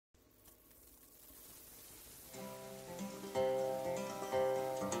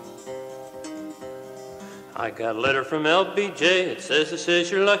I got a letter from LBJ. It says this is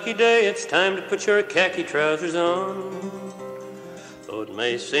your lucky day. It's time to put your khaki trousers on. Though it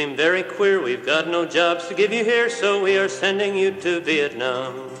may seem very queer, we've got no jobs to give you here, so we are sending you to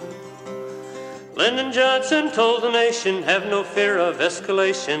Vietnam. Lyndon Johnson told the nation, have no fear of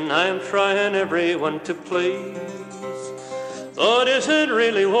escalation. I am trying everyone to please. Though it isn't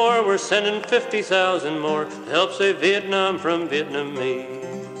really war, we're sending 50,000 more to help save Vietnam from Vietnamese.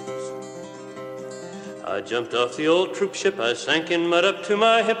 I jumped off the old troop ship, I sank in mud up to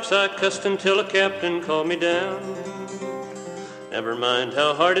my hips. I cussed until a captain called me down. Never mind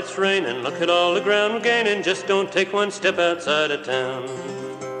how hard it's raining, look at all the ground we're gaining. Just don't take one step outside of town.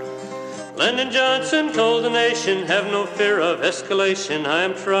 Lyndon Johnson told the nation, have no fear of escalation. I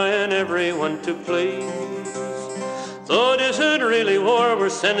am trying everyone to please. Though it isn't really war, we're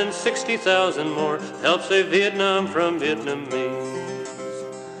sending 60,000 more to help save Vietnam from Vietnamese.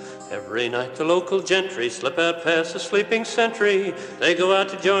 Every night the local gentry slip out past the sleeping sentry. They go out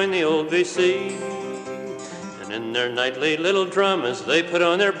to join the old VC. And in their nightly little dramas, they put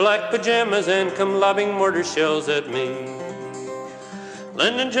on their black pajamas and come lobbing mortar shells at me.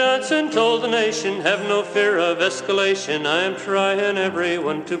 Lyndon Johnson told the nation, have no fear of escalation. I am trying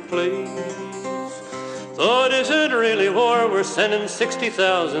everyone to please. Though it isn't really war, we're sending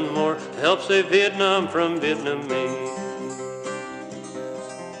 60,000 more to help save Vietnam from Vietnamese.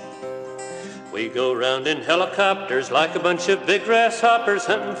 We go round in helicopters like a bunch of big grasshoppers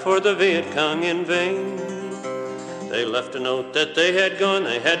hunting for the Viet Cong in vain. They left a note that they had gone,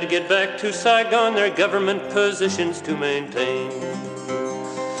 they had to get back to Saigon, their government positions to maintain.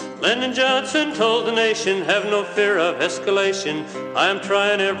 Lyndon Johnson told the nation, have no fear of escalation. I am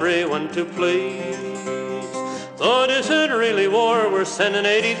trying everyone to please. Though it isn't really war, we're sending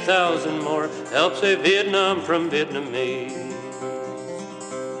 80,000 more to help save Vietnam from Vietnamese.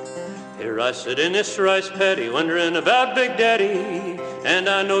 Here I sit in this rice paddy, wondering about Big Daddy, and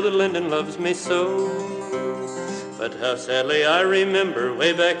I know that Lyndon loves me so. But how sadly I remember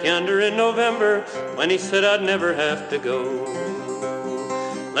way back yonder in November when he said I'd never have to go.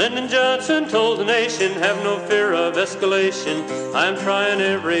 Lyndon Johnson told the nation, have no fear of escalation. I'm trying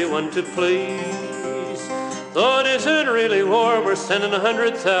everyone to please. Though it isn't really war, we're sending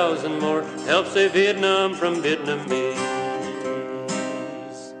 100,000 more to help save Vietnam from Vietnamese.